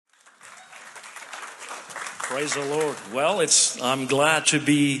Praise the Lord. Well, I'm glad to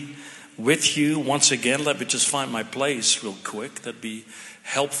be with you once again. Let me just find my place real quick. That'd be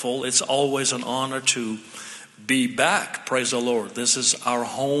helpful. It's always an honor to be back. Praise the Lord. This is our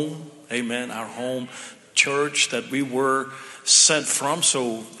home. Amen. Our home church that we were sent from.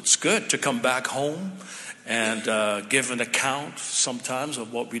 So it's good to come back home and give an account sometimes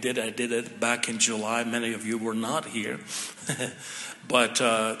of what we did. I did it back in July. Many of you were not here. But,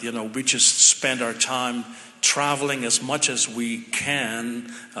 we just spend our time traveling as much as we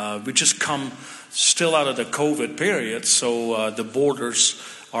can. We just come still out of the COVID period, so the borders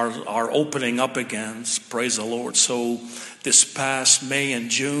are opening up again. Praise the Lord. So this past May and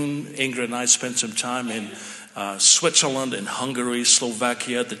June, Ingrid and I spent some time in Switzerland and Hungary,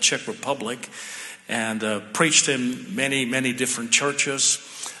 Slovakia, the Czech Republic, and preached in many, many different churches.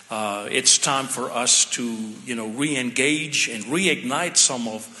 It's time for us to, re-engage and reignite some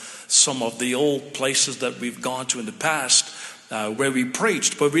of the old places that we've gone to in the past where we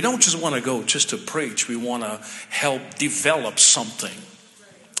preached. But we don't just want to go just to preach. We want to help develop something.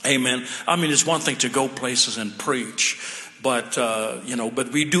 Amen. I mean, it's one thing to go places and preach, but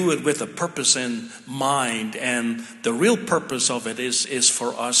we do it with a purpose in mind. And the real purpose of it is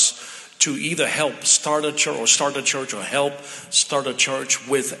for us to either help start a church or help start a church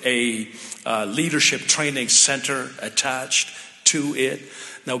with a leadership training center attached to it.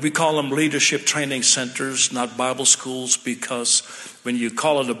 Now, we call them leadership training centers, not Bible schools, because when you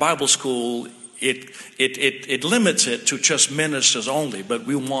call it a Bible school, it limits it to just ministers only. But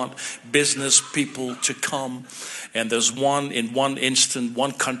we want business people to come. And there's one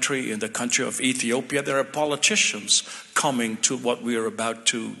country, in the country of Ethiopia, there are politicians coming to what we are about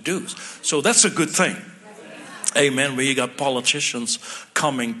to do. So that's a good thing. Amen. We got politicians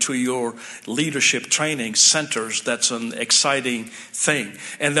coming to your leadership training centers. That's an exciting thing.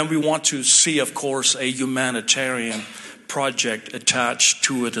 And then we want to see, of course, a humanitarian project attached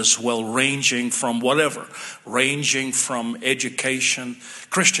to it as well, ranging from education,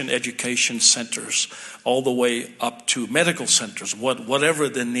 Christian education centers, all the way up to medical centers, whatever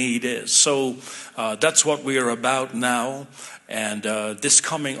the need is. So that's what we are about now. And this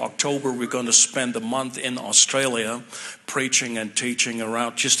coming October, we're going to spend a month in Australia preaching and teaching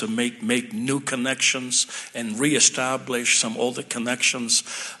around just to make new connections and reestablish some older connections.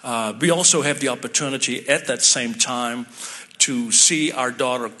 We also have the opportunity at that same time to see our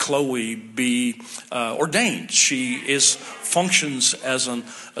daughter Chloe be ordained. She functions as an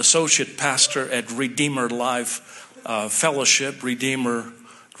associate pastor at Redeemer Life Fellowship, Redeemer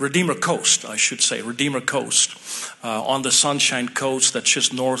Coast, I should say, Redeemer Coast, on the Sunshine Coast that's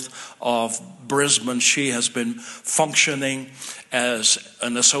just north of Brisbane. She has been functioning as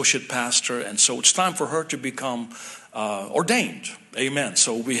an associate pastor, and so it's time for her to become ordained. Amen.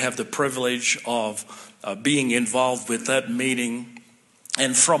 So we have the privilege of being involved with that meeting.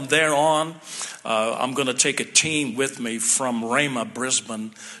 And from there on, I'm going to take a team with me from Rhema,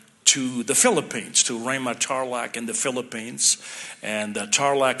 Brisbane, to the Philippines, to Rhema Tarlac in the Philippines. And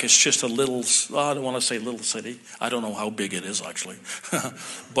Tarlac is just a little, I don't want to say little city. I don't know how big it is actually.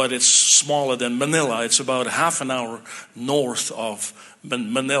 But it's smaller than Manila. It's about half an hour north of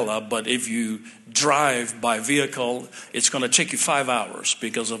Manila. But if you drive by vehicle, it's going to take you 5 hours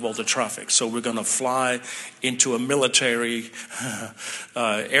because of all the traffic. So we're going to fly into a military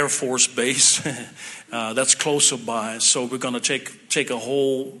Air Force base that's closer by. So we're going to take a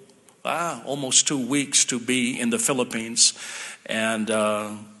whole almost 2 weeks to be in the Philippines and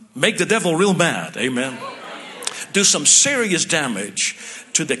make the devil real mad. Amen. Do some serious damage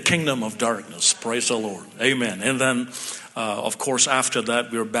to the kingdom of darkness. Praise the Lord. Amen. And then, of course, after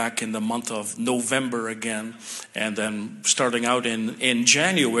that, we're back in the month of November again. And then starting out in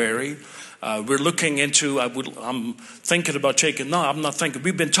January, we're looking into, I'm thinking about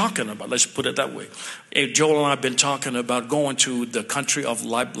we've been talking about, let's put it that way. Joel and I have been talking about going to the country of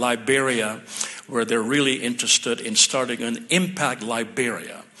Liberia, where they're really interested in starting an Impact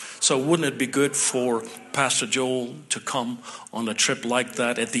Liberia. So wouldn't it be good for Pastor Joel to come on a trip like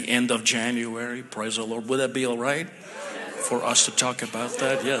that at the end of January? Praise the Lord. Would that be all right for us to talk about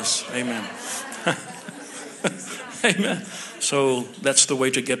that? Yes. Amen. Amen. So that's the way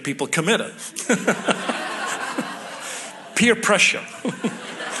to get people committed. Peer pressure.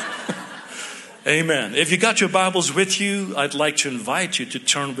 Amen. If you got your Bibles with you, I'd like to invite you to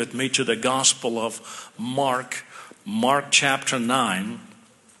turn with me to the Gospel of Mark chapter 9.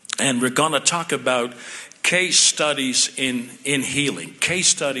 And we're going to talk about case studies in healing. Case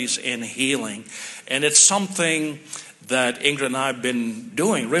studies in healing. And it's something that Ingrid and I have been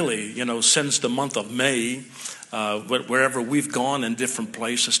doing really, since the month of May. wherever we've gone in different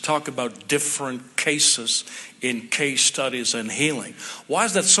places, talk about different cases in case studies and healing. Why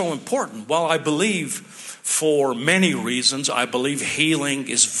is that so important? Well, I believe for many reasons, I believe healing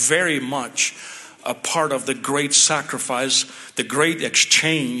is very much a part of the great sacrifice, the great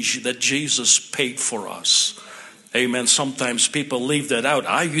exchange that Jesus paid for us. Amen. Sometimes people leave that out.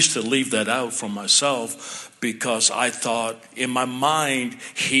 I used to leave that out for myself because I thought in my mind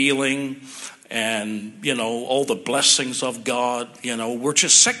healing and, all the blessings of God, were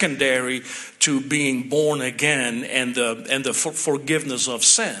just secondary to being born again and the forgiveness of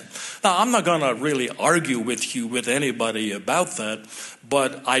sin. Now, I'm not going to really argue with anybody about that,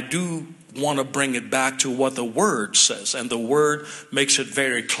 but I do want to bring it back to what the Word says. And the Word makes it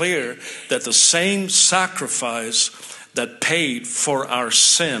very clear that the same sacrifice that paid for our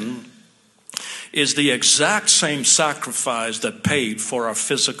sin is the exact same sacrifice that paid for our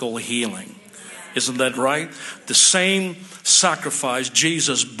physical healing. Isn't that right? The same sacrifice,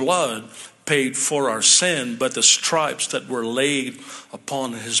 Jesus' blood paid for our sin, but the stripes that were laid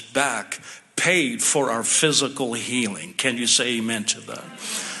upon his back paid for our physical healing. Can you say amen to that?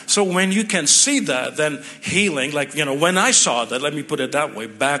 So when you can see that, then healing, when I saw that, let me put it that way,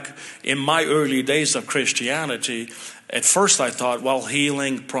 back in my early days of Christianity, at first I thought, well,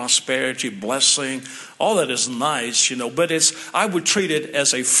 healing, prosperity, blessing, all that is nice, but I would treat it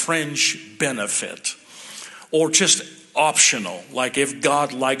as a fringe benefit or just optional. Like if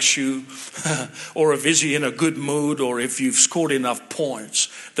God likes you or if he's in a good mood or if you've scored enough points,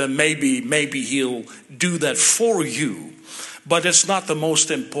 then maybe he'll do that for you. But it's not the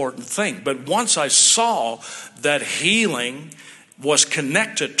most important thing. But once I saw that healing was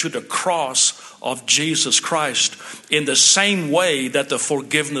connected to the cross of Jesus Christ in the same way that the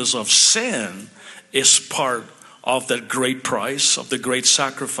forgiveness of sin is part of that great price, of the great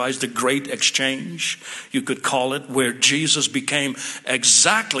sacrifice, the great exchange, you could call it, where Jesus became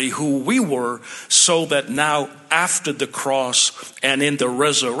exactly who we were, so that now after the cross and in the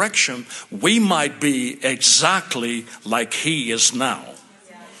resurrection, we might be exactly like he is now.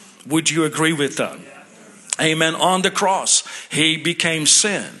 Would you agree with that? Amen. On the cross, he became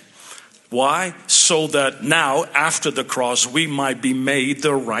sin. Why? So that now after the cross, we might be made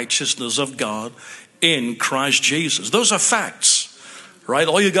the righteousness of God in Christ Jesus. Those are facts, right?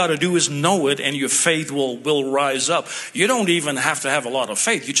 All you got to do is know it and your faith will rise up. You don't even have to have a lot of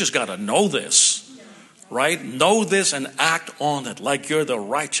faith. You just got to know this, right? Know this and act on it like you're the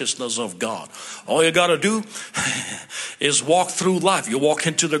righteousness of God. All you got to do is walk through life. You walk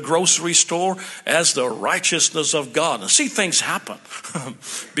into the grocery store as the righteousness of God and see things happen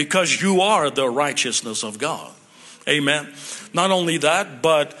because you are the righteousness of God. Amen. Not only that,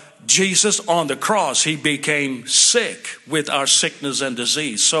 but Jesus on the cross, he became sick with our sickness and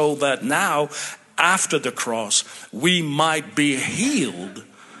disease, so that now after the cross, we might be healed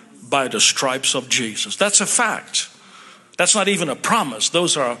by the stripes of Jesus. That's a fact. That's not even a promise.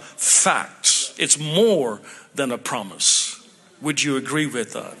 Those are facts. It's more than a promise. Would you agree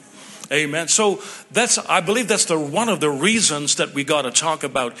with that? Amen. So I believe that's one of the reasons that we got to talk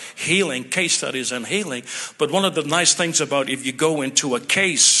about healing, case studies and healing. But one of the nice things about if you go into a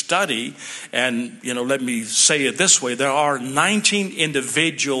case study, and let me say it this way, there are 19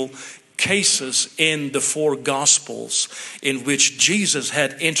 individual cases in the four Gospels in which Jesus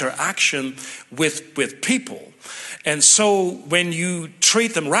had interaction with people. And so when you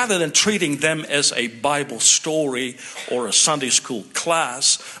treat them, rather than treating them as a Bible story or a Sunday school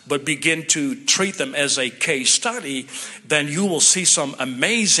class, but begin to treat them as a case study, then you will see some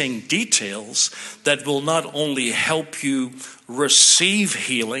amazing details that will not only help you receive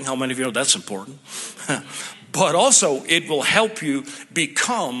healing, how many of you know that's important, but also it will help you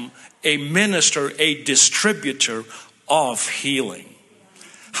become a minister, a distributor of healing.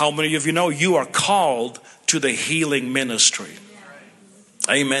 How many of you know you are called to the healing ministry?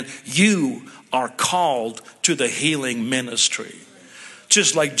 Amen. You are called to the healing ministry.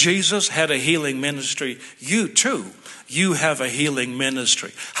 Just like Jesus had a healing ministry, you too, you have a healing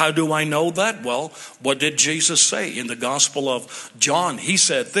ministry. How do I know that? Well, what did Jesus say in the Gospel of John? He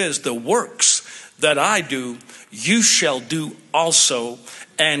said this, the works that I do, you shall do also,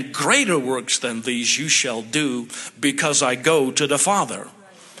 and greater works than these you shall do, because I go to the Father.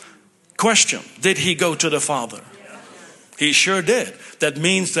 Question, did he go to the Father? He sure did. That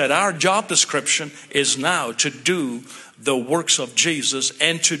means that our job description is now to do the works of Jesus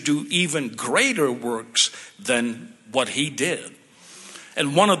and to do even greater works than what he did.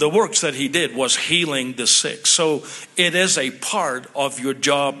 And one of the works that he did was healing the sick. So it is a part of your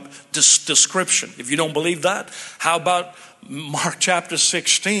job description. If you don't believe that, how about Mark chapter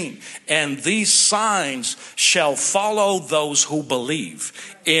 16, and these signs shall follow those who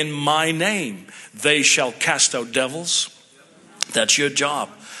believe. In my name they shall cast out devils. That's your job.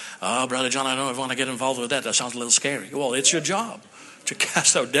 Oh, Brother John, I don't want to get involved with that. That sounds a little scary. Well, it's your job to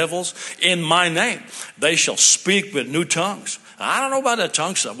cast out devils in my name. They shall speak with new tongues. I don't know about that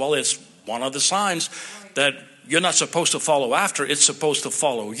tongue stuff. Well, it's one of the signs that you're not supposed to follow after. It's supposed to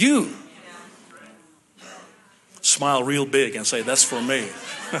follow you. Smile real big and say, that's for me.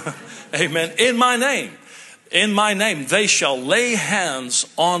 Amen. In my name, they shall lay hands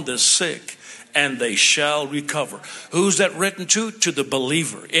on the sick and they shall recover. Who's that written to? To the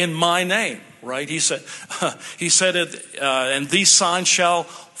believer. In my name, right? He said it, and these signs shall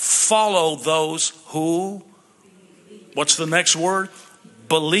follow those who, what's the next word?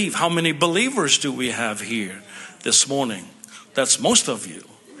 Believe. How many believers do we have here this morning? That's most of you.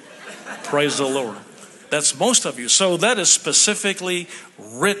 Praise the Lord. That's most of you. So that is specifically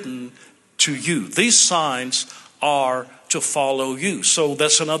written to you. These signs are to follow you. So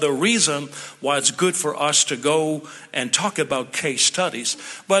that's another reason why it's good for us to go and talk about case studies.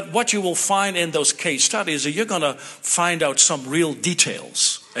 But what you will find in those case studies is you're going to find out some real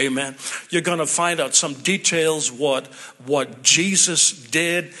details. Amen. You're going to find out some details what Jesus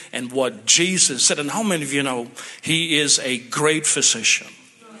did and what Jesus said. And how many of you know he is a great physician?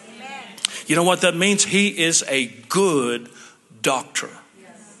 Amen. You know what that means? He is a good doctor.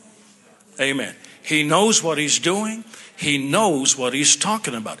 Amen. He knows what he's doing. He knows what he's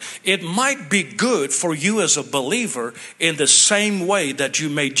talking about. It might be good for you as a believer in the same way that you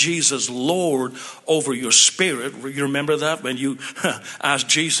made Jesus Lord over your spirit. You remember that when you asked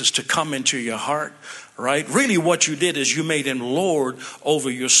Jesus to come into your heart, right? Really what you did is you made him Lord over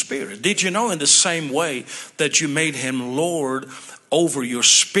your spirit. Did you know in the same way that you made him Lord over your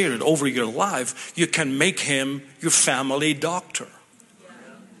spirit, over your life, you can make him your family doctor.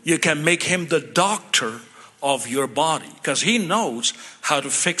 You can make him the doctor of your body because he knows how to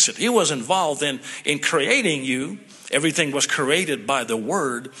fix it. He was involved in creating you. Everything was created by the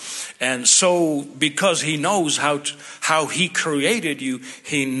word. And so because he knows how he created you,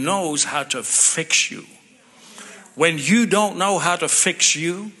 he knows how to fix you. When you don't know how to fix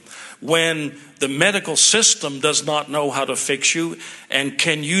you, when the medical system does not know how to fix you, and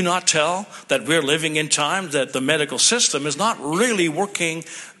can you not tell that we're living in times that the medical system is not really working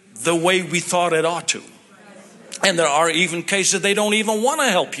the way we thought it ought to? And there are even cases they don't even want to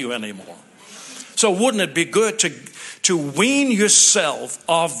help you anymore. So wouldn't it be good to wean yourself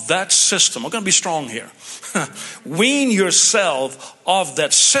of that system? I'm going to be strong here. Wean yourself of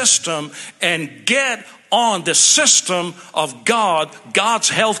that system and get on the system of God,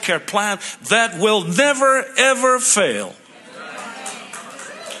 God's healthcare plan that will never ever fail.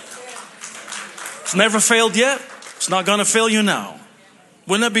 It's never failed yet. It's not going to fail you now.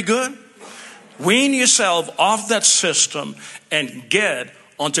 Wouldn't that be good? Wean yourself off that system and get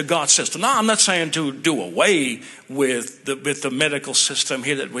onto God's system. Now, I'm not saying to do away with the medical system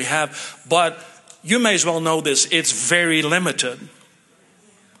here that we have, but you may as well know this. It's very limited,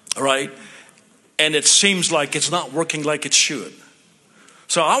 right? And it seems like it's not working like it should.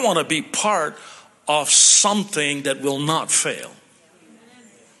 So I want to be part of something that will not fail.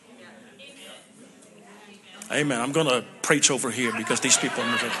 Amen. I'm going to preach over here because these people,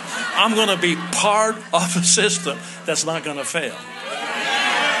 I'm going to be part of a system that's not going to fail.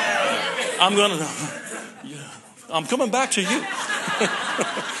 I'm coming back to you.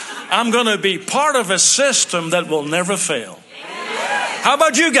 I'm going to be part of a system that will never fail. How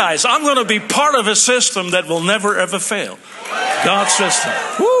about you guys? I'm going to be part of a system that will never ever fail. God's system.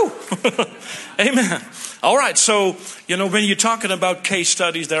 Woo! Amen. All right, so, when you're talking about case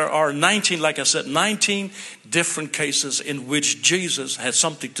studies, there are 19 different cases in which Jesus had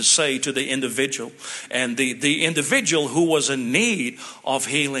something to say to the individual. And the individual who was in need of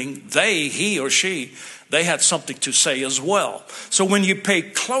healing, he or she, they had something to say as well. So when you pay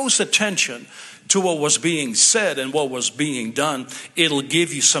close attention to what was being said and what was being done, it'll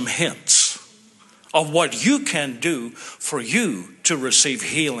give you some hints of what you can do for you to receive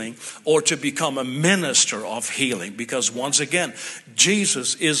healing or to become a minister of healing. Because once again,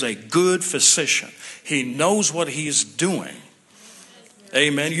 Jesus is a good physician. He knows what he's doing.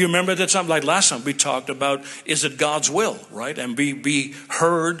 Amen. You remember that time, like last time we talked about, is it God's will, right? And we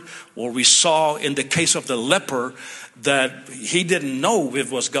heard or we saw in the case of the leper that he didn't know if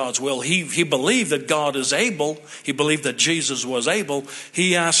it was God's will. He believed that God is able. He believed that Jesus was able.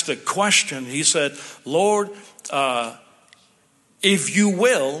 He asked a question. He said, Lord, if you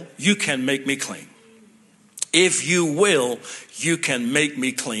will, you can make me clean. If you will, you can make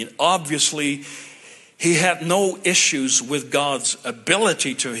me clean. Obviously, He had no issues with God's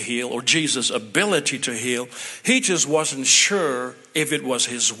ability to heal or Jesus' ability to heal. He just wasn't sure if it was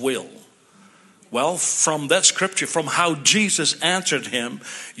his will. Well, from that scripture, from how Jesus answered him,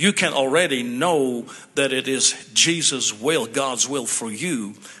 you can already know that it is Jesus' will, God's will for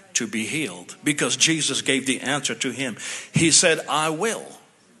you to be healed. Because Jesus gave the answer to him. He said, I will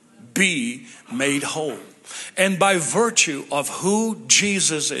be made whole. And by virtue of who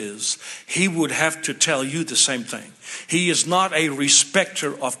Jesus is, he would have to tell you the same thing. He is not a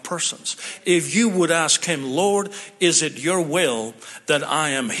respecter of persons. If you would ask him, Lord, is it your will that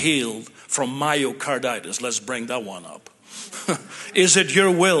I am healed from myocarditis? Let's bring that one up. Is it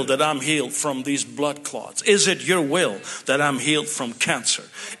your will that I'm healed from these blood clots? Is it your will that I'm healed from cancer?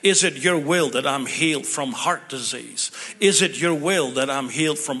 Is it your will that I'm healed from heart disease? Is it your will that I'm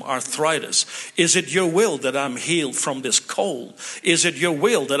healed from arthritis? Is it your will that I'm healed from this cold? Is it your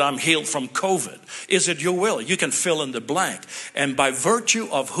will that I'm healed from COVID? Is it your will? You can fill in the blank. And by virtue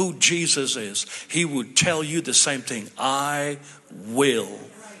of who Jesus is, he would tell you the same thing. I will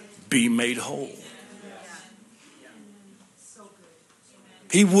be made whole.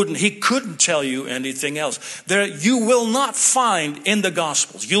 He couldn't tell you anything else. You will not find in the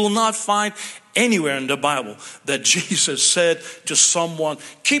Gospels, you will not find anywhere in the Bible that Jesus said to someone,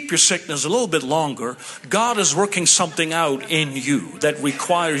 keep your sickness a little bit longer. God is working something out in you that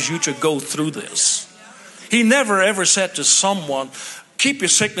requires you to go through this. He never ever said to someone, keep your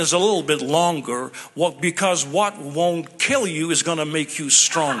sickness a little bit longer because what won't kill you is going to make you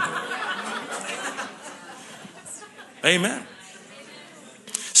stronger. Amen.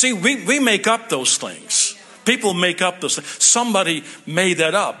 See, we make up those things. People make up those things. Somebody made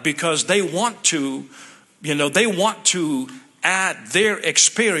that up because they want to add their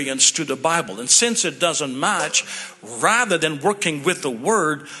experience to the Bible. And since it doesn't match, rather than working with the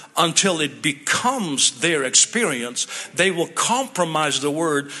word until it becomes their experience, they will compromise the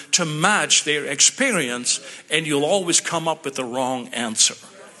word to match their experience, and you'll always come up with the wrong answer.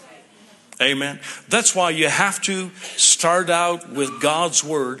 Amen. That's why you have to start out with God's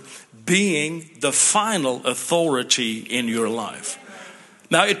word being the final authority in your life.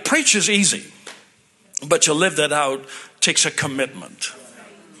 Now, it preaches easy, but to live that out takes a commitment.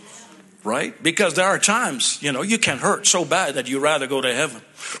 Right? Because there are times, you can hurt so bad that you'd rather go to heaven.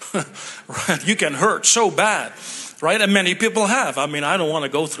 Right? You can hurt so bad. Right? And many people have. I don't want to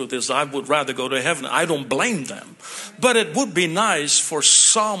go through this. I would rather go to heaven. I don't blame them. But it would be nice for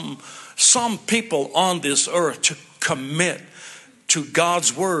some people on this earth to commit to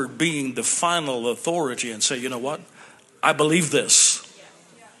God's word being the final authority and say, you know what? I believe this.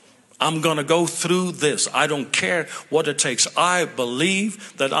 I'm going to go through this. I don't care what it takes. I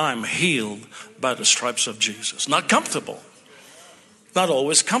believe that I'm healed by the stripes of Jesus. Not comfortable. Not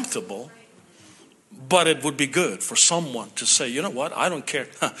always comfortable. But it would be good for someone to say, you know what? I don't care.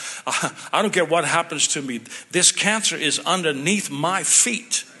 I don't care what happens to me. This cancer is underneath my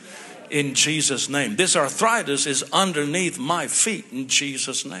feet. In Jesus' name. This arthritis is underneath my feet in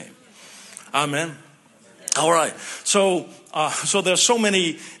Jesus' name. Amen. All right. So there's so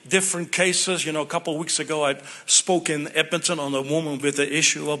many different cases. A couple of weeks ago, I spoke in Edmonton on a woman with the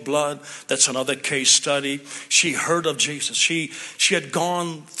issue of blood. That's another case study. She heard of Jesus. She had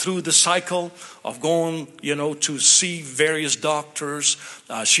gone through the cycle of going, to see various doctors.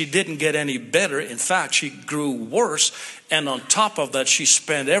 She didn't get any better. In fact, she grew worse. And on top of that, she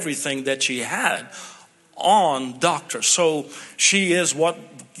spent everything that she had on doctors. So she is what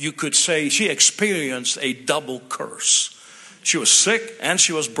you could say, she experienced a double curse. She was sick and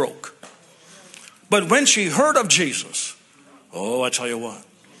she was broke. But when she heard of Jesus, I tell you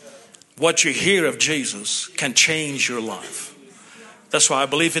what you hear of Jesus can change your life. That's why I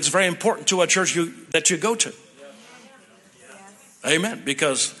believe it's very important to a church that you go to. Amen.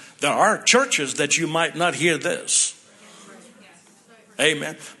 Because there are churches that you might not hear this.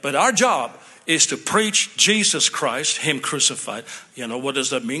 Amen. But our job is to preach Jesus Christ, Him crucified. What does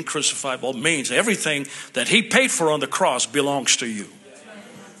that mean? Crucified? Well, it means everything that He paid for on the cross belongs to you.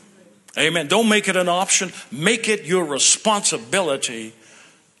 Amen. Don't make it an option. Make it your responsibility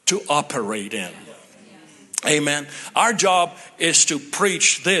to operate in. Amen. Our job is to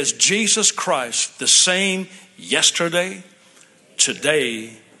preach this. Jesus Christ, the same yesterday,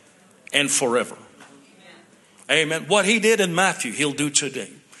 today, and forever. Amen. What He did in Matthew, He'll do today.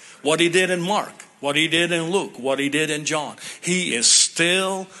 What He did in Mark, what He did in Luke, what He did in John, He is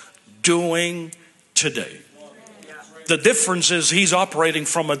still doing today. The difference is He's operating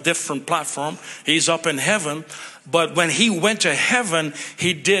from a different platform. He's up in heaven. But when He went to heaven,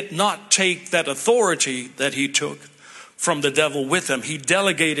 He did not take that authority that He took from the devil with him. He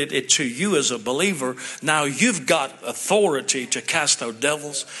delegated it to you as a believer. Now you've got authority to cast out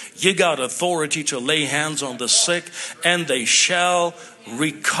devils. You got authority to lay hands on the sick, and they shall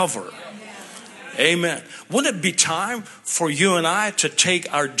recover. Amen. Wouldn't it be time for you and I to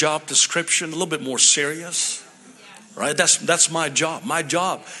take our job description a little bit more serious? Right? That's my job. My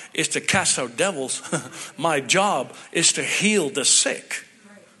job is to cast out devils. My job is to heal the sick.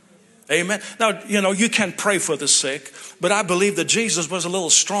 Amen. Now, you can pray for the sick, but I believe that Jesus was a little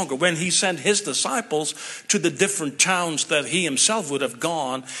stronger. When he sent his disciples to the different towns that he himself would have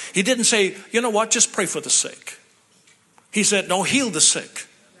gone, he didn't say, you know what, just pray for the sick. He said, no, heal the sick.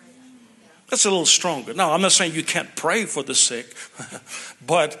 That's a little stronger. Now, I'm not saying you can't pray for the sick,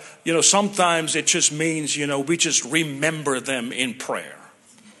 but, sometimes it just means, we just remember them in prayer.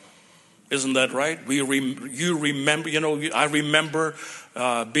 Isn't that right? You remember, I remember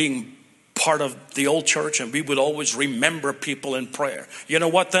being part of the old church, and we would always remember people in prayer. You know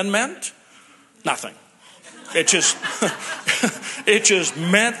what that meant? Nothing. It just it just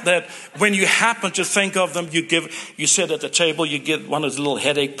meant that when you happen to think of them, you sit at the table, you get one of those little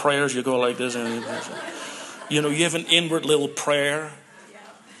headache prayers, you go like this, and you have an inward little prayer.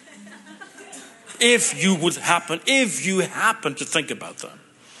 If you happen to think about them.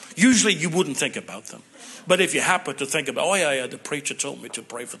 Usually you wouldn't think about them. But if you happen to think about, the preacher told me to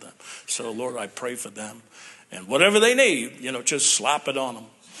pray for them. So, Lord, I pray for them. And whatever they need, just slap it on them.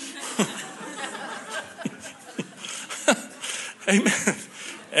 Amen.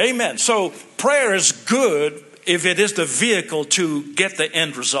 Amen. So prayer is good if it is the vehicle to get the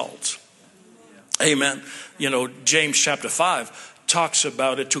end result. Amen. James chapter 5 talks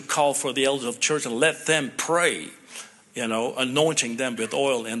about it, to call for the elders of the church and let them pray. Anointing them with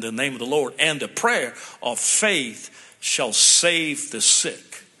oil in the name of the Lord. And the prayer of faith shall save the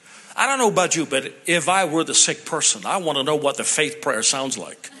sick. I don't know about you, but if I were the sick person, I want to know what the faith prayer sounds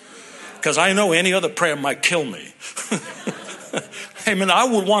like. Because I know any other prayer might kill me. Amen. I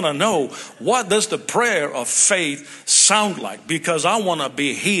would want to know, what does the prayer of faith sound like? Because I want to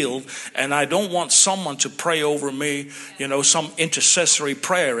be healed, and I don't want someone to pray over me, some intercessory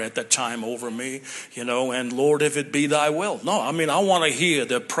prayer at that time over me, and Lord, if it be thy will. No, I want to hear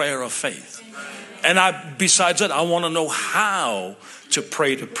the prayer of faith. And besides that, I want to know how to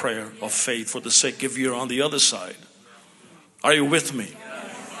pray the prayer of faith for the sick if you're on the other side. Are you with me?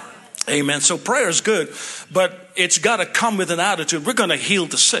 Amen. So prayer is good, but it's got to come with an attitude. We're going to heal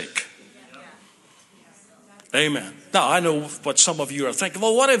the sick. Amen. Now, I know what some of you are thinking.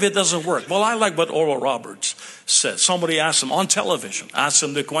 Well, what if it doesn't work? Well, I like what Oral Roberts said. Somebody asked him on television, asked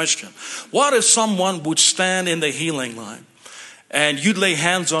him the question, what if someone would stand in the healing line and you'd lay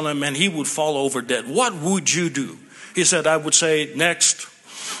hands on him and he would fall over dead? What would you do? He said, I would say, next.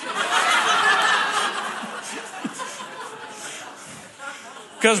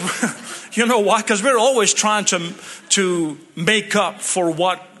 Because, you know why? Because we're always trying to make up for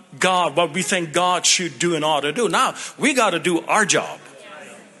what we think God should do and ought to do. Now, we got to do our job.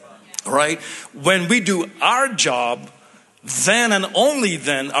 Right? When we do our job, then and only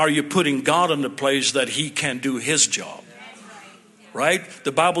then are you putting God in the place that he can do his job. Right?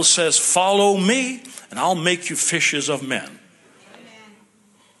 The Bible says, follow me and I'll make you fishers of men.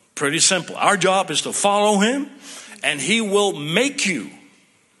 Pretty simple. Our job is to follow him and he will make you.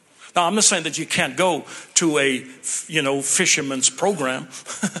 Now, I'm not saying that you can't go to a, fisherman's program.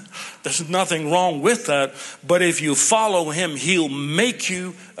 There's nothing wrong with that. But if you follow him, he'll make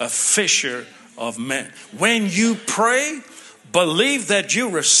you a fisher of men. When you pray, believe that you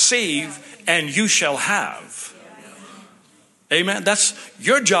receive and you shall have. Amen. That's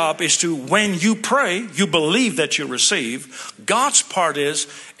your job, is to, when you pray, you believe that you receive. God's part is,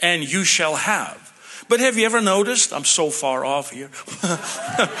 and you shall have. But have you ever noticed, I'm so far off here,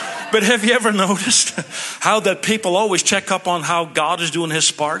 but have you ever noticed how that people always check up on how God is doing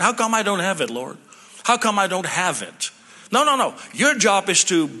his part? How come I don't have it, Lord? How come I don't have it? No. Your job is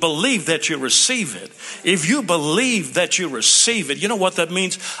to believe that you receive it. If you believe that you receive it, you know what that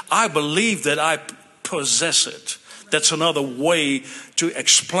means? I believe that I possess it. That's another way to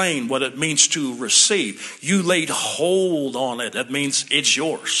explain what it means to receive. You laid hold on it. That means it's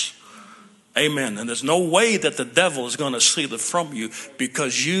yours. Amen. And there's no way that the devil is going to steal it from you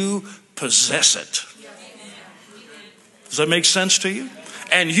because you possess it. Does that make sense to you?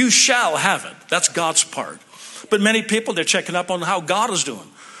 And you shall have it. That's God's part. But many people, they're checking up on how God is doing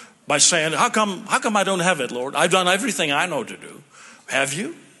by saying, how come I don't have it, Lord? I've done everything I know to do. Have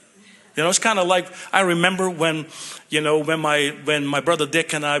you? It's kind of like, I remember when my brother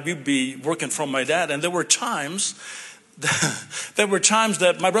Dick and I, we'd be working from my dad, and there were times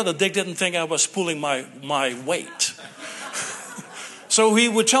that my brother Dick didn't think I was pulling my weight. So he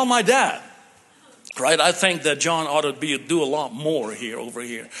would tell my dad, right? I think that John ought to do a lot more over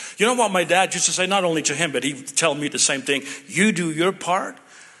here. You know what my dad used to say, not only to him, but he'd tell me the same thing. You do your part,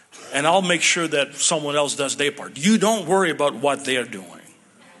 and I'll make sure that someone else does their part. You don't worry about what they're doing.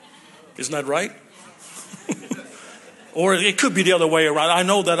 Isn't that right? Or it could be the other way around. I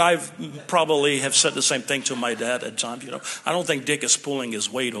know that I've probably have said the same thing to my dad at times. I don't think Dick is pulling his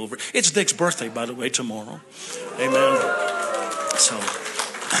weight over. It's Dick's birthday, by the way, tomorrow. Amen. So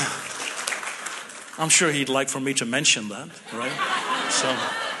I'm sure he'd like for me to mention that, right? So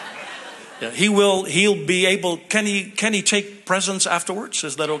yeah, he'll be able. Can he take presents afterwards?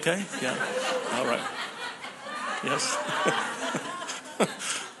 Is that okay? Yeah. All right. Yes.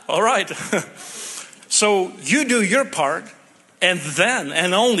 All right. So you do your part, and then,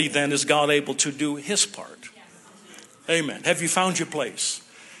 and only then, is God able to do his part. Amen. Have you found your place?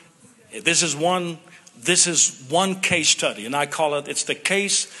 This is one case study, and I call it's the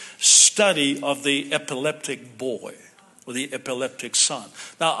case study of the epileptic boy or the epileptic son.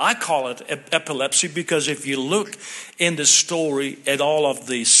 Now, I call it epilepsy because if you look in the story at all of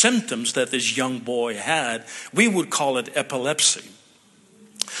the symptoms that this young boy had, we would call it epilepsy.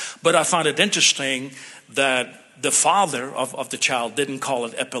 But I find it interesting that the father of the child didn't call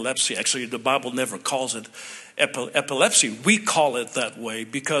it epilepsy. Actually, the Bible never calls it epilepsy. We call it that way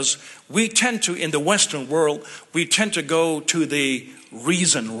because we tend to, in the Western world, we tend to go to the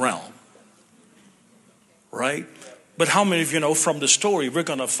reason realm. Right? But how many of you know from the story, we're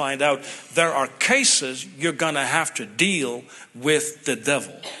going to find out there are cases you're going to have to deal with the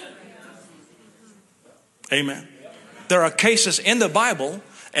devil. Amen. There are cases in the Bible,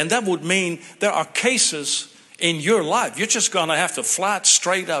 and that would mean there are cases in your life. You're just going to have to flat,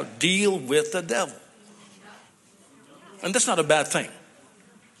 straight out deal with the devil. And that's not a bad thing,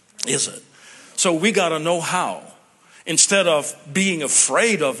 is it? So we got to know how. Instead of being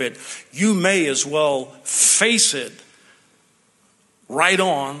afraid of it, you may as well face it right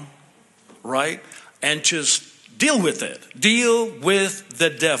on, right? And just deal with it. Deal with the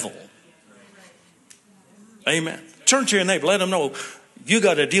devil. Amen. Turn to your neighbor. Let them know you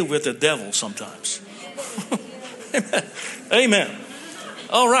got to deal with the devil sometimes. Amen. Amen.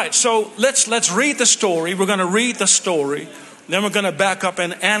 All right. So let's read the story. We're going to read the story. Then we're going to back up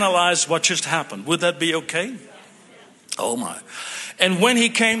and analyze what just happened. Would that be okay? Oh my. And when he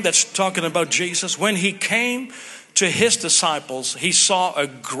came, that's talking about Jesus, when he came to his disciples, he saw a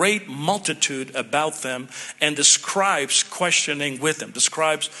great multitude about them and the scribes questioning with them. The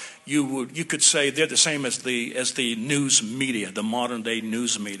scribes, you could say they're the same as the news media, the modern day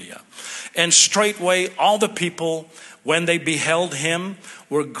news media. And straightway all the people, when they beheld him,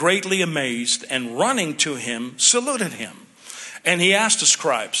 were greatly amazed, and running to him, saluted him. And he asked the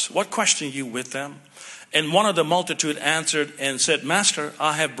scribes, what question you with them? And one of the multitude answered and said, Master,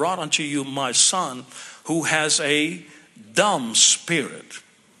 I have brought unto you my son, who has a dumb spirit.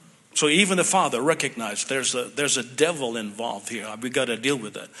 So even the father recognized there's a devil involved here. We got to deal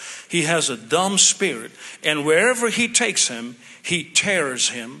with that. He has a dumb spirit, and wherever he takes him, he tears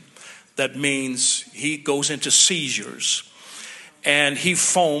him. That means he goes into seizures, and he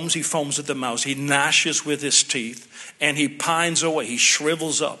foams at the mouth. He gnashes with his teeth, and he pines away. He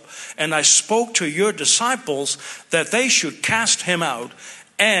shrivels up. And I spoke to your disciples that they should cast him out,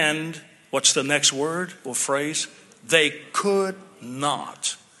 and what's the next word or phrase? They could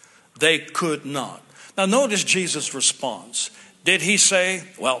not. They could not. Now notice Jesus' response. Did he say,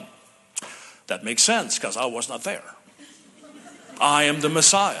 well, that makes sense because I was not there. I am the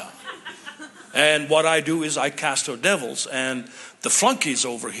Messiah. And what I do is I cast out devils, and the flunkies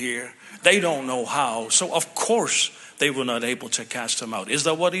over here, they don't know how. So of course they were not able to cast him out. Is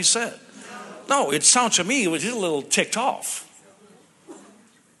that what he said? No, it sounds to me, it was a little ticked off.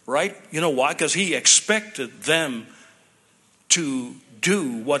 Right? You know why? Because he expected them to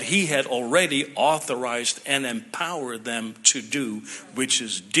do what he had already authorized and empowered them to do, which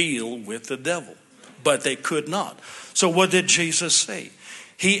is deal with the devil. But they could not. So what did Jesus say?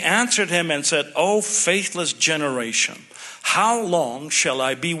 He answered him and said, O faithless generation, how long shall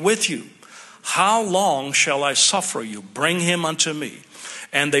I be with you? How long shall I suffer you? Bring him unto me.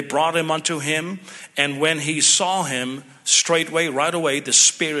 And they brought him unto him. And when he saw him, straightway, right away, the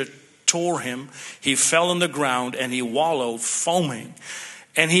spirit tore him. He fell on the ground and he wallowed, foaming.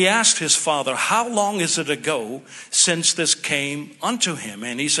 And he asked his father, how long is it ago since this came unto him?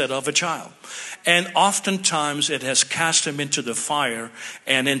 And he said, of a child. And oftentimes it has cast him into the fire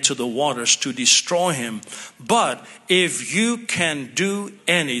and into the waters to destroy him. But if you can do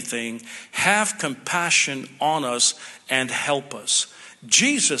anything, have compassion on us and help us.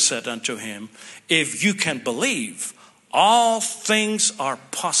 Jesus said unto him, if you can believe, All things are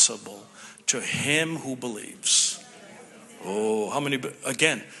possible to him who believes. Oh, how many?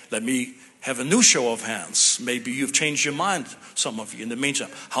 Again, let me have a new show of hands. Maybe you've changed your mind, some of you. In the meantime,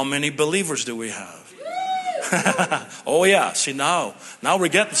 how many believers do we have? Oh yeah, see now we're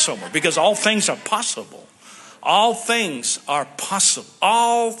getting somewhere, because all things are possible. All things are possible.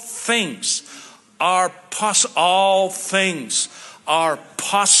 All things are possible. All things are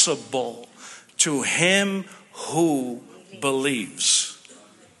possible to him who believes.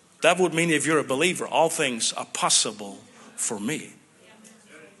 That would mean if you're a believer, all things are possible for me.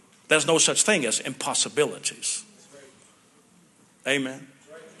 There's no such thing as impossibilities. Amen.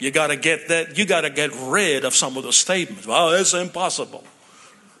 You got to get that. You got to get rid of some of those statements. Oh, it's impossible.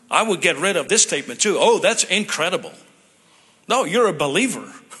 I would get rid of this statement too. Oh, that's incredible. No, you're a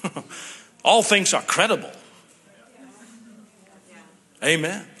believer. All things are credible.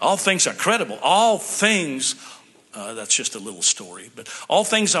 Amen. All things are credible. All things, that's just a little story, but all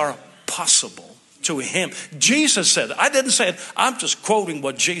things are possible to him. Jesus said, I didn't say it, I'm just quoting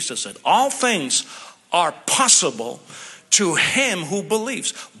what Jesus said. All things are possible to him who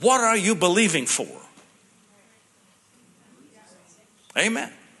believes. What are you believing for?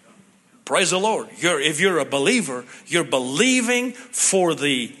 Amen. Praise the Lord. If you're a believer, you're believing for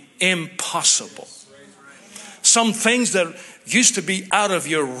the impossible. Some things that used to be out of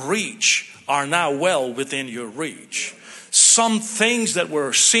your reach are now well within your reach. Some things that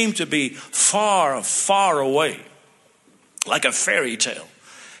seemed to be far, far away, like a fairy tale,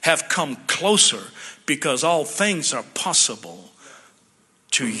 have come closer, because all things are possible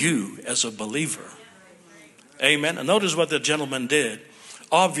to you as a believer. Amen. And notice what the gentleman did.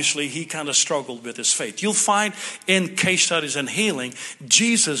 Obviously, he kind of struggled with his faith. You'll find in case studies and healing,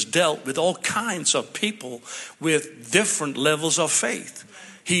 Jesus dealt with all kinds of people with different levels of faith.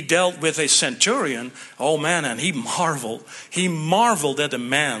 He dealt with a centurion, oh man, and he marveled. He marveled at the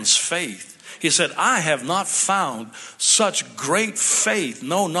man's faith. He said, I have not found such great faith,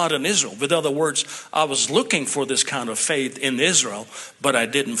 no, not in Israel. With other words, I was looking for this kind of faith in Israel, but I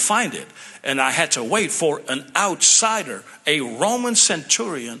didn't find it. And I had to wait for an outsider, a Roman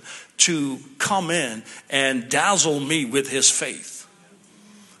centurion, to come in and dazzle me with his faith.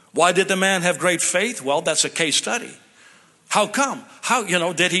 Why did the man have great faith? Well, that's a case study. How come?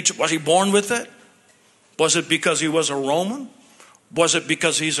 Was he born with it? Was it because he was a Roman? Was it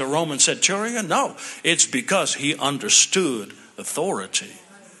because he's a Roman centurion? No, it's because he understood authority.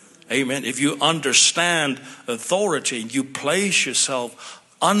 Amen. If you understand authority, you place yourself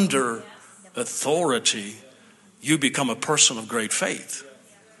under authority, you become a person of great faith.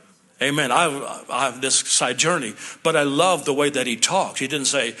 Amen. I have this side journey, but I love the way that he talks. He didn't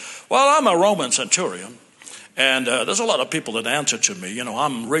say, well, I'm a Roman centurion, and there's a lot of people that answer to me.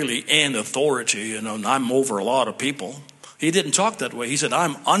 I'm really in authority, and I'm over a lot of people. He didn't talk that way. He said,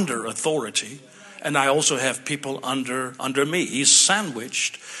 I'm under authority, and I also have people under me. He's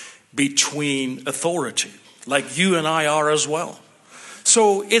sandwiched between authority, like you and I are as well.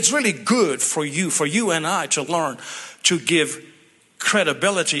 So it's really good for you and I to learn to give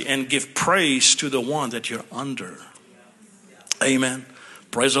credibility and give praise to the one that you're under. Amen.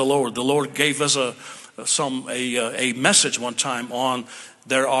 Praise the Lord. The Lord gave us a message one time on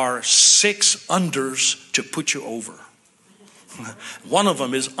there are 6 unders to put you over. One of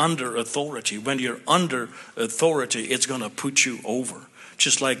them is under authority. When you're under authority, it's going to put you over.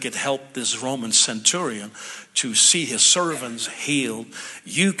 Just like it helped this Roman centurion to see his servants healed.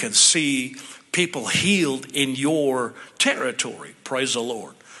 You can see people healed in your territory. Praise the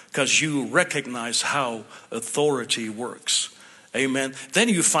Lord. Because you recognize how authority works. Amen. Then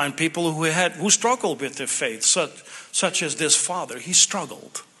you find people who struggled with their faith, such as this father. He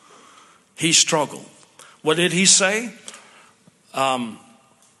struggled. He struggled. What did he say?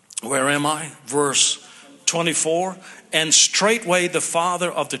 Where am I? Verse 24. And straightway the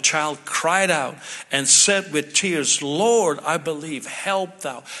father of the child cried out and said with tears, Lord, I believe, help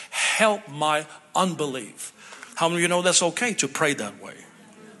thou, help my unbelief. How many of you know that's okay to pray that way?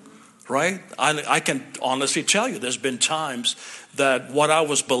 Right? I can honestly tell you there's been times that what I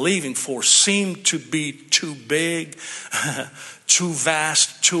was believing for seemed to be too big, too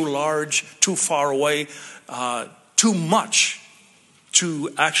vast, too large, too far away, too much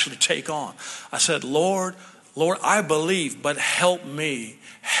to actually take on. I said, Lord, I believe, but help me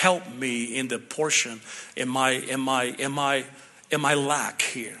in the portion, in my lack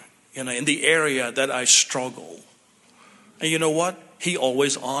here, in the area that I struggle. And you know what? He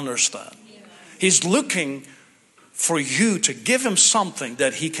always honors that. He's looking for you to give him something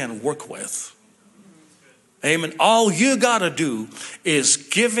that he can work with. Amen. All you got to do is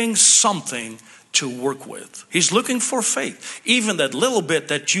giving something to work with. He's looking for faith. Even that little bit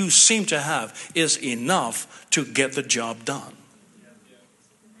that you seem to have is enough to get the job done.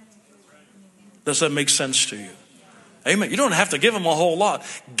 Does that make sense to you? Amen. You don't have to give him a whole lot.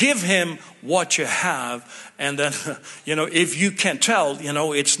 Give him what you have. And then, if you can tell,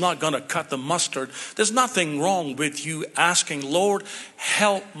 it's not going to cut the mustard. There's nothing wrong with you asking, Lord,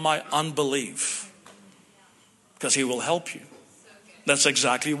 help my unbelief. Because he will help you. That's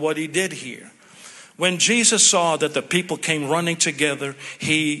exactly what he did here. When Jesus saw that the people came running together,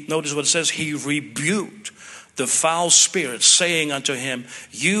 notice what it says, he rebuked the foul spirit, saying unto him,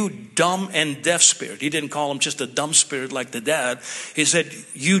 you dumb and deaf spirit. He didn't call him just a dumb spirit like the dad. He said,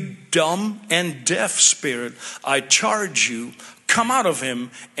 you dumb and deaf spirit, I charge you, come out of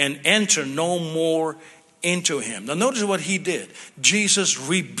him and enter no more into him. Now notice what he did. Jesus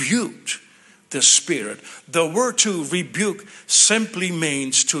rebuked the spirit. The word to rebuke simply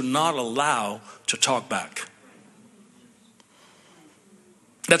means to not allow to talk back.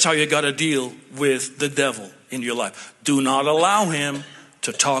 That's how you got to deal with the devil in your life. Do not allow him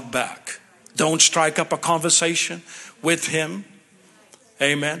to talk back. Don't strike up a conversation with him.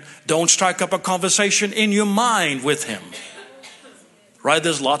 Amen. Don't strike up a conversation in your mind with him. Right?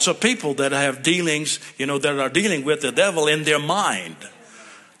 There's lots of people that have dealings, that are dealing with the devil in their mind.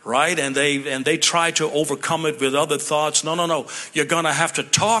 Right? And they try to overcome it with other thoughts. No. You're going to have to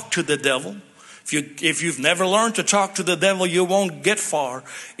talk to the devil. If you've never learned to talk to the devil, you won't get far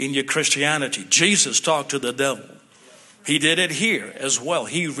in your Christianity. Jesus talked to the devil. He did it here as well.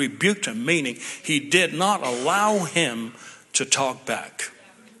 He rebuked him, meaning he did not allow him to talk back.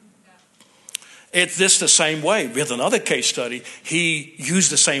 It's this the same way. With another case study, he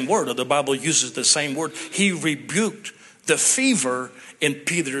used the same word, or the Bible uses the same word. He rebuked the fever in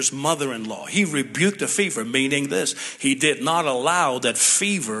Peter's mother-in-law. He rebuked the fever, meaning this. He did not allow that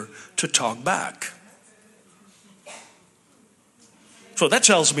fever to talk back. So that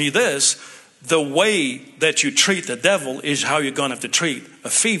tells me this. The way that you treat the devil is how you're going to have to treat a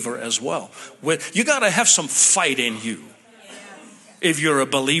fever as well. You got to have some fight in you if you're a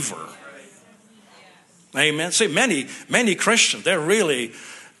believer. Amen. See, many Christians, they're really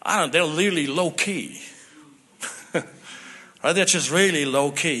low key. They're just really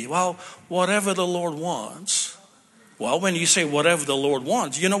low key. Well, whatever the Lord wants. Well, when you say whatever the Lord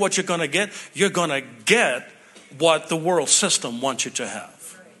wants, you know what you're going to get? You're going to get what the world system wants you to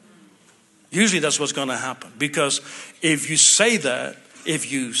have. Usually that's what's going to happen. Because if you say that,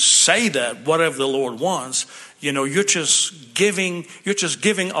 whatever the Lord wants, you're just giving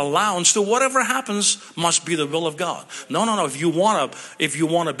allowance to whatever happens must be the will of God. No. If you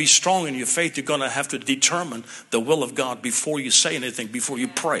want to be strong in your faith, you're going to have to determine the will of God before you say anything, before you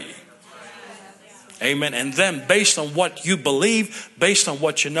pray. Amen. And then based on what you believe, based on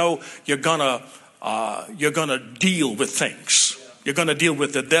what you know, you're gonna deal with things. You're going to deal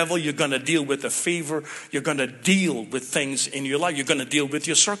with the devil. You're going to deal with the fever. You're going to deal with things in your life. You're going to deal with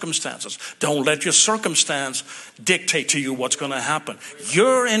your circumstances. Don't let your circumstance dictate to you what's going to happen.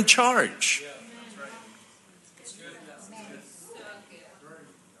 You're in charge.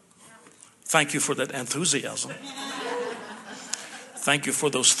 Thank you for that enthusiasm. Thank you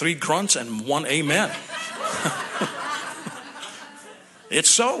for those 3 grunts and 1 amen. It's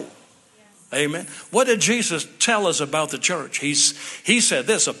so. Amen. What did Jesus tell us about the church? He said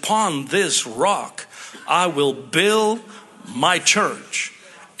this, upon this rock I will build my church,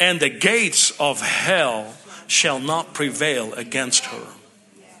 and the gates of hell shall not prevail against her.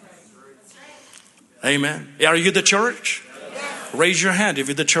 Amen. Are you the church? Raise your hand if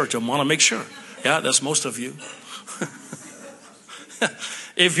you're the church. I want to make sure. Yeah, that's most of you.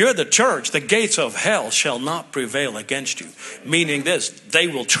 If you're the church, the gates of hell shall not prevail against you. Meaning this, they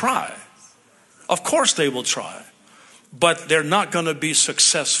will try. Of course they will try, but they're not going to be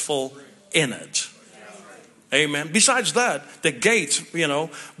successful in it. Amen. Besides that, the gates,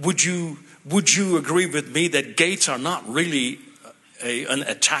 would you agree with me that gates are not really an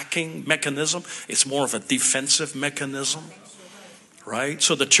attacking mechanism? It's more of a defensive mechanism, right?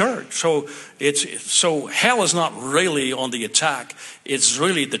 So the church, so hell is not really on the attack. It's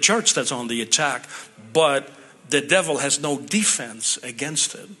really the church that's on the attack, but the devil has no defense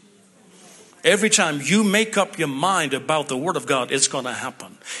against it. Every time you make up your mind about the Word of God, it's going to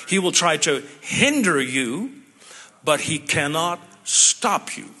happen. He will try to hinder you, but he cannot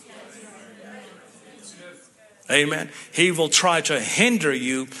stop you. Amen. He will try to hinder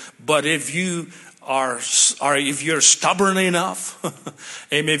you, but if you're stubborn enough,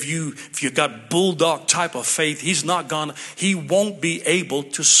 and if you got bulldog type of faith, he won't be able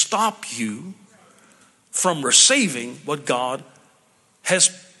to stop you from receiving what God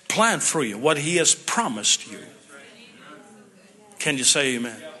has planned for you, what he has promised you. Can you say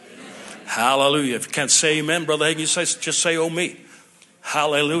amen? Hallelujah. If you can't say amen, Brother Hagin, just say, oh me.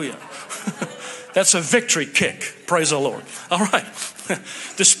 Hallelujah. That's a victory kick. Praise the Lord. All right.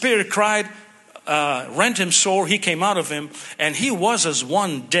 The Spirit cried, rent him sore. He came out of him, and he was as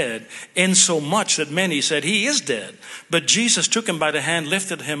one dead, insomuch that many said, he is dead. But Jesus took him by the hand,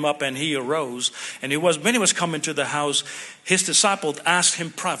 lifted him up, and he arose. And when he was coming to the house, his disciples asked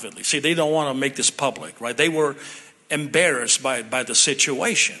him privately. See, they don't want to make this public, right? They were embarrassed by the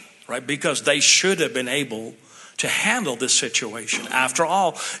situation, right? Because they should have been able to handle this situation. After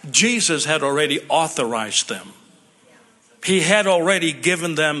all, Jesus had already authorized them. He had already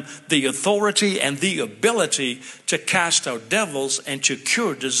given them the authority and the ability to cast out devils and to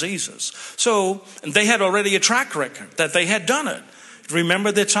cure diseases. So they had already a track record that they had done it.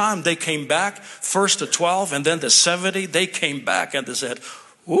 Remember the time they came back, first the 12 and then the 70, they came back and they said,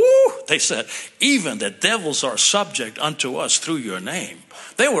 "Ooh," they said, "even the devils are subject unto us through your name."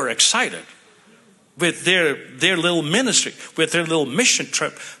 They were excited with their little ministry, with their little mission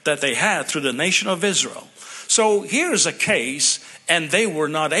trip that they had through the nation of Israel. So here's a case, and they were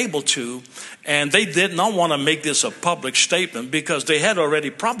not able to, and they did not want to make this a public statement because they had already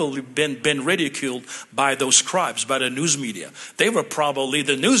probably been ridiculed by those scribes, by the news media. They were probably,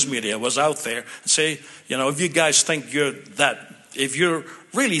 the news media was out there and say, if you guys think if you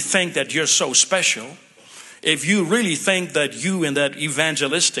really think that you're so special, if you really think that you and that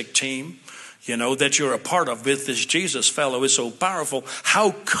evangelistic team, that you're a part of with this Jesus fellow is so powerful,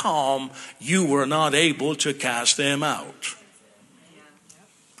 how come you were not able to cast them out?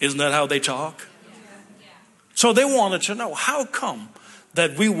 Isn't that how they talk? So they wanted to know, how come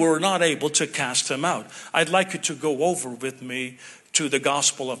that we were not able to cast them out? I'd like you to go over with me to the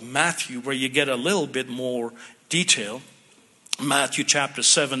Gospel of Matthew, where you get a little bit more detail. Matthew chapter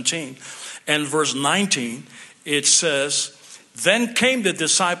 17 and verse 19, it says, "Then came the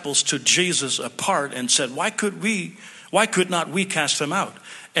disciples to Jesus apart and said, why could not we cast them out?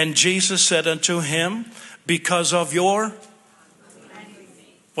 And Jesus said unto him, because of your,"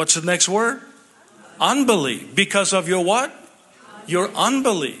 what's the next word? Unbelief. Because of your what? Your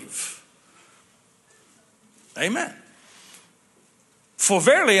unbelief. Amen. "For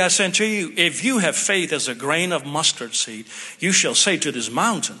verily I say unto you, if you have faith as a grain of mustard seed, you shall say to this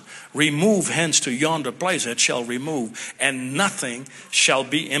mountain, remove hence to yonder place, it shall remove, and nothing shall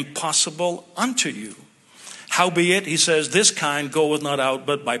be impossible unto you. Howbeit," he says, "this kind goeth not out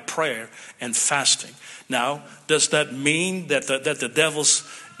but by prayer and fasting." Now, does that mean that the devil's,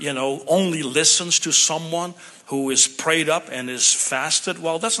 only listens to someone who is prayed up and is fasted?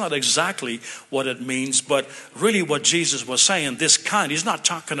 Well, that's not exactly what it means, but really what Jesus was saying, this kind, he's not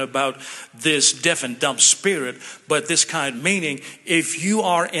talking about this deaf and dumb spirit, but this kind, meaning if you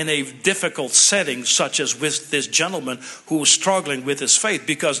are in a difficult setting, such as with this gentleman who was struggling with his faith,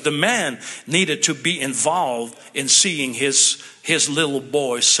 because the man needed to be involved in seeing his little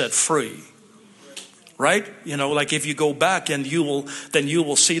boy set free. Right? Like if you go back and you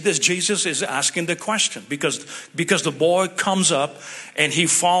will see this. Jesus is asking the question because the boy comes up and he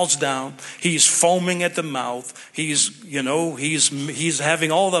falls down. He's foaming at the mouth. He's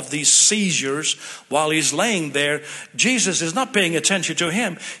having all of these seizures while he's laying there. Jesus is not paying attention to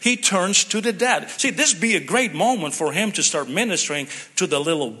him. He turns to the dad. See, this would be a great moment for him to start ministering to the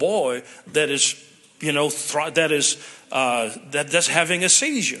little boy that is, that's having a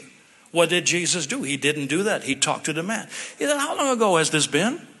seizure. What did Jesus do? He didn't do that. He talked to the man. He said, "How long ago has this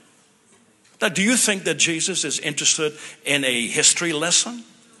been?" Now, do you think that Jesus is interested in a history lesson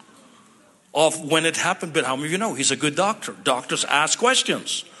of when it happened? But how many of you know he's a good doctor? Doctors ask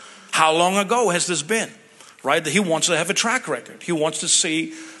questions. How long ago has this been? Right? He wants to have a track record. He wants to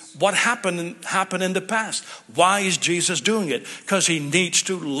see what happened in the past. Why is Jesus doing it? Because he needs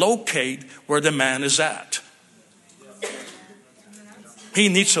to locate where the man is at. He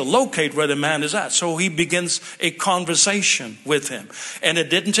needs to locate where the man is at. So he begins a conversation with him. And it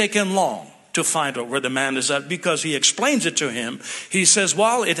didn't take him long to find out where the man is at, because he explains it to him. He says,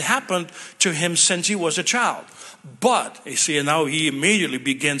 well, it happened to him since he was a child. But, you see, and now he immediately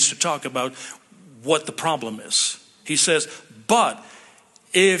begins to talk about what the problem is. He says, but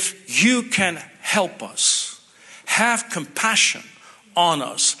if you can help us, have compassion on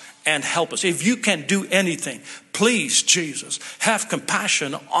us, and help us. If you can do anything, please, Jesus, have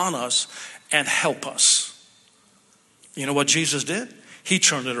compassion on us and help us. You know what Jesus did? He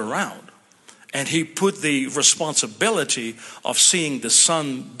turned it around. And he put the responsibility of seeing the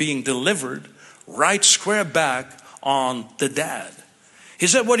son being delivered right square back on the dad. He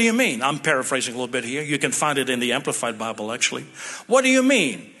said, what do you mean? I'm paraphrasing a little bit here. You can find it in the Amplified Bible, actually. What do you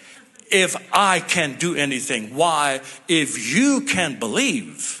mean? if I can do anything. Why? If you can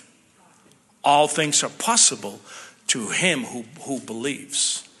believe, all things are possible to him who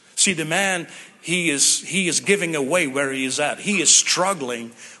believes. See, the man, he is giving away where he is at. He is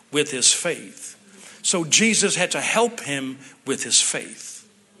struggling with his faith. So Jesus had to help him with his faith.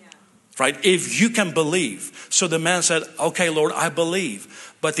 Right? If you can believe. So the man said, okay, Lord, I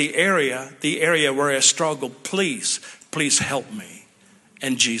believe. But the area where I struggle, please help me.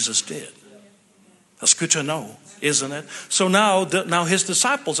 And Jesus did. That's good to know, isn't it? So now his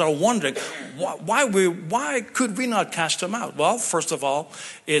disciples are wondering, why could we not cast him out? Well, first of all,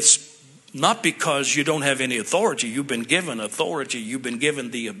 it's not because you don't have any authority. You've been given authority. You've been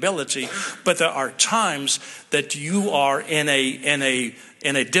given the ability. But there are times that you are in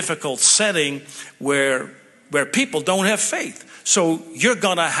a difficult setting where people don't have faith. So you're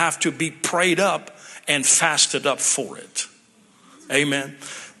going to have to be prayed up and fasted up for it. Amen.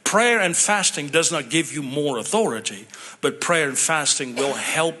 Prayer and fasting does not give you more authority, but prayer and fasting will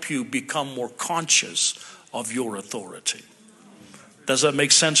help you become more conscious of your authority. Does that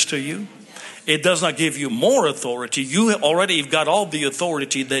make sense to you? It does not give you more authority. You've got all the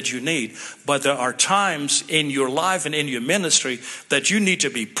authority that you need. But there are times in your life and in your ministry that you need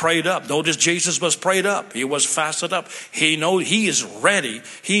to be prayed up. Notice Jesus was prayed up. He was fasted up. He knows he is ready.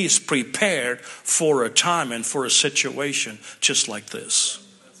 He is prepared for a time and for a situation just like this.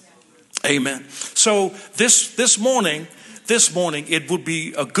 Amen. So this morning, it would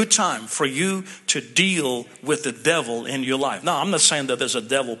be a good time for you to deal with the devil in your life. Now, I'm not saying that there's a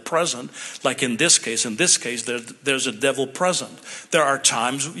devil present, like in this case. In this case, there's a devil present. There are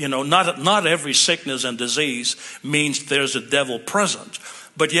times, not every sickness and disease means there's a devil present.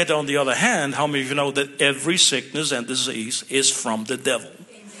 But yet, on the other hand, how many of you know that every sickness and disease is from the devil?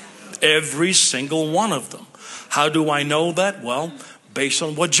 Every single one of them. How do I know that? Well, based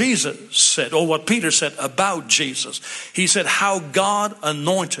on what Jesus said, or what Peter said about Jesus. He said how God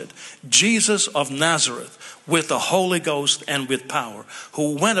anointed Jesus of Nazareth with the Holy Ghost and with power,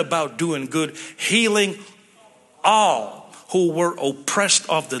 who went about doing good, healing all who were oppressed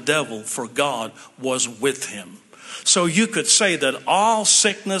of the devil, for God was with him. So you could say that all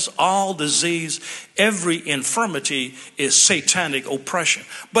sickness, all disease, every infirmity is satanic oppression.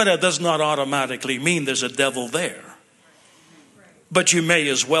 But it does not automatically mean there's a devil there. But you may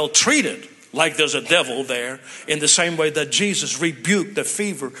as well treat it like there's a devil there, in the same way that Jesus rebuked the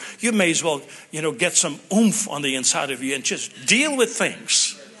fever. You may as well, get some oomph on the inside of you and just deal with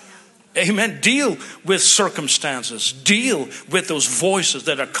things. Amen. Deal with circumstances. Deal with those voices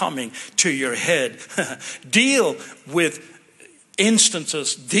that are coming to your head. Deal with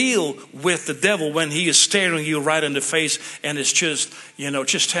instances. Deal with the devil when he is staring you right in the face and is just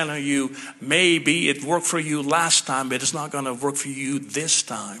telling you, maybe it worked for you last time, but it's not going to work for you this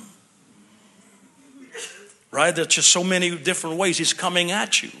time. Right? There's just so many different ways he's coming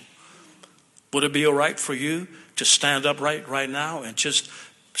at you. Would it be all right for you to stand up right now and just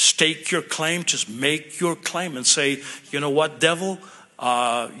stake your claim, just make your claim and say, you know what, devil,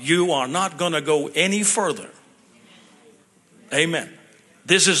 you are not going to go any further. Amen.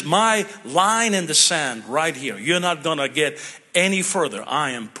 This is my line in the sand right here. You're not going to get any further.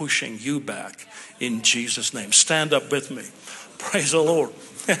 I am pushing you back in Jesus' name. Stand up with me. Praise the Lord.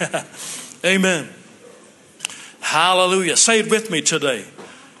 Amen. Hallelujah. Say it with me today.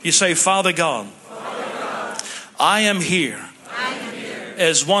 You say, Father God, I am here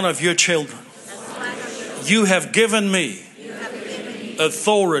as one of your children. You have given me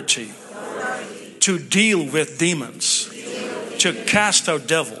authority to deal with demons, to cast out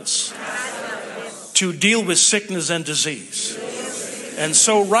devils, to deal with sickness and disease. And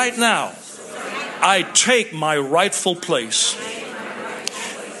so right now, I take my rightful place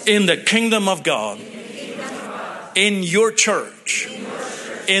in the kingdom of God, in your church,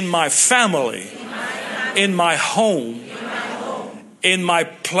 in my family, in my home, in my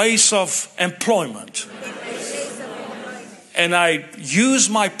place of employment. And I use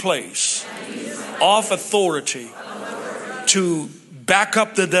my place of authority to back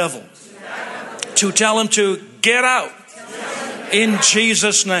up the devil, to tell him to get out in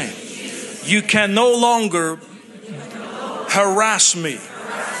Jesus' name. You can no longer harass me.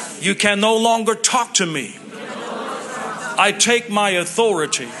 You can no longer talk to me. I take my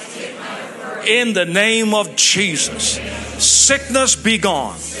authority in the name of Jesus. Sickness be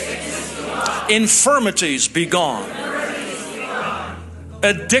gone. Infirmities be gone.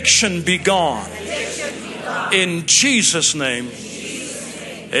 Addiction be gone. In Jesus' name.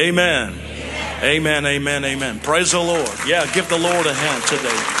 Amen. Amen, amen, amen. Praise the Lord. Yeah, give the Lord a hand today.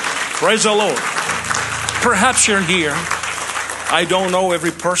 Praise the Lord. Perhaps you're here I don't know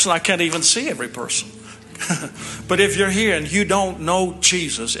every person. I can't even see every person. But if you're here and you don't know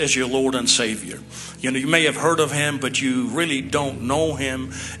Jesus as your Lord and Savior, you may have heard of him, but you really don't know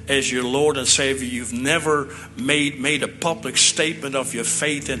him as your Lord and Savior. You've never made a public statement of your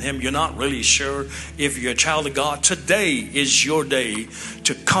faith in him. You're not really sure if you're a child of God. Today is your day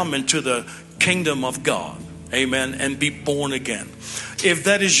to come into the kingdom of God. Amen. And be born again. If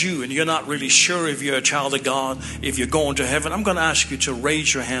that is you and you're not really sure if you're a child of God, if you're going to heaven, I'm going to ask you to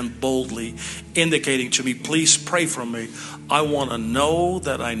raise your hand boldly, indicating to me, please pray for me. I want to know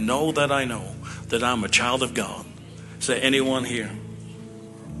that I know that I know that I'm a child of God. Is there anyone here?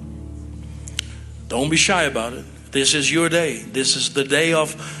 Don't be shy about it. This is your day. This is the day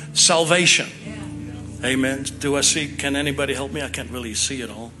of salvation. Amen. Do I see? Can anybody help me? I can't really see it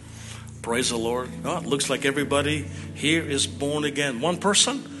all. Praise the Lord. Oh, it looks like everybody here is born again. One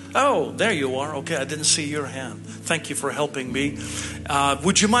person? Oh, there you are. Okay, I didn't see your hand. Thank you for helping me.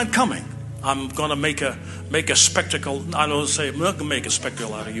 Would you mind coming? I'm going to make a spectacle. I don't say I'm not going to make a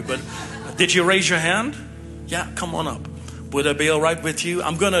spectacle out of you, but did you raise your hand? Yeah, come on up. Would that be all right with you?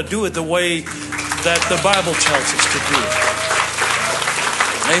 I'm going to do it the way that the Bible tells us to do it.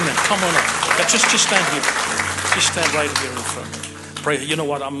 Amen. Come on up. Just stand here. Just stand right here in front. Pray. You know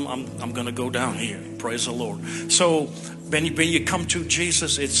what? I'm going to go down here. Praise the Lord. So when you come to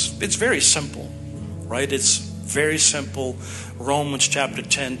Jesus, it's very simple, right? It's very simple. Romans chapter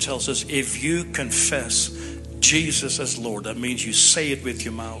 10 tells us if you confess Jesus as Lord, that means you say it with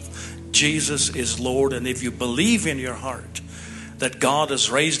your mouth. Jesus is Lord, and if you believe in your heart that God has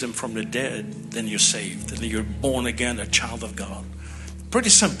raised him from the dead, then you're saved, and you're born again, a child of God. Pretty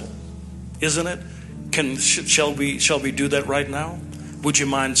simple, isn't it? Shall we do that right now? Would you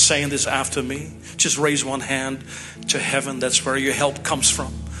mind saying this after me? Just raise one hand to heaven. That's where your help comes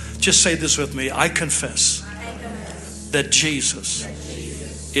from. Just say this with me. I confess that Jesus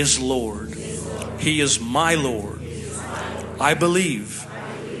is Lord. He is my Lord. I believe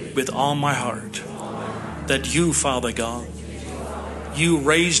with all my heart that you, Father God, you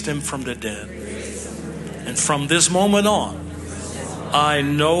raised him from the dead. And from this moment on, I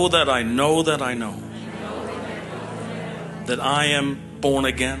know that I know that I know that I am born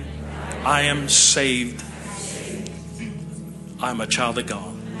again. I am saved. I'm a child of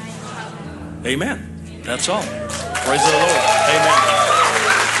God. Amen. That's all. Praise the Lord. Amen.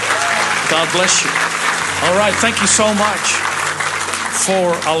 God bless you. All right. Thank you so much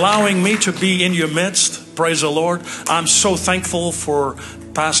for allowing me to be in your midst. Praise the Lord. I'm so thankful for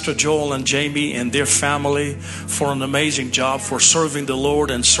Pastor Joel and Jamie and their family for an amazing job, for serving the Lord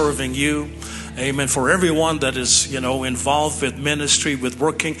and serving you. Amen. For everyone that is, involved with ministry, with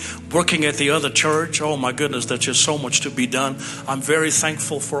working at the other church. Oh my goodness, there's just so much to be done. I'm very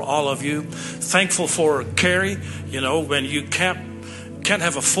thankful for all of you. Thankful for Carrie, when you can't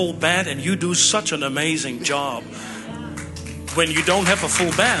have a full band and you do such an amazing job. When you don't have a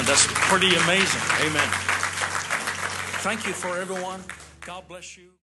full band, that's pretty amazing. Amen. Thank you for everyone. God bless you.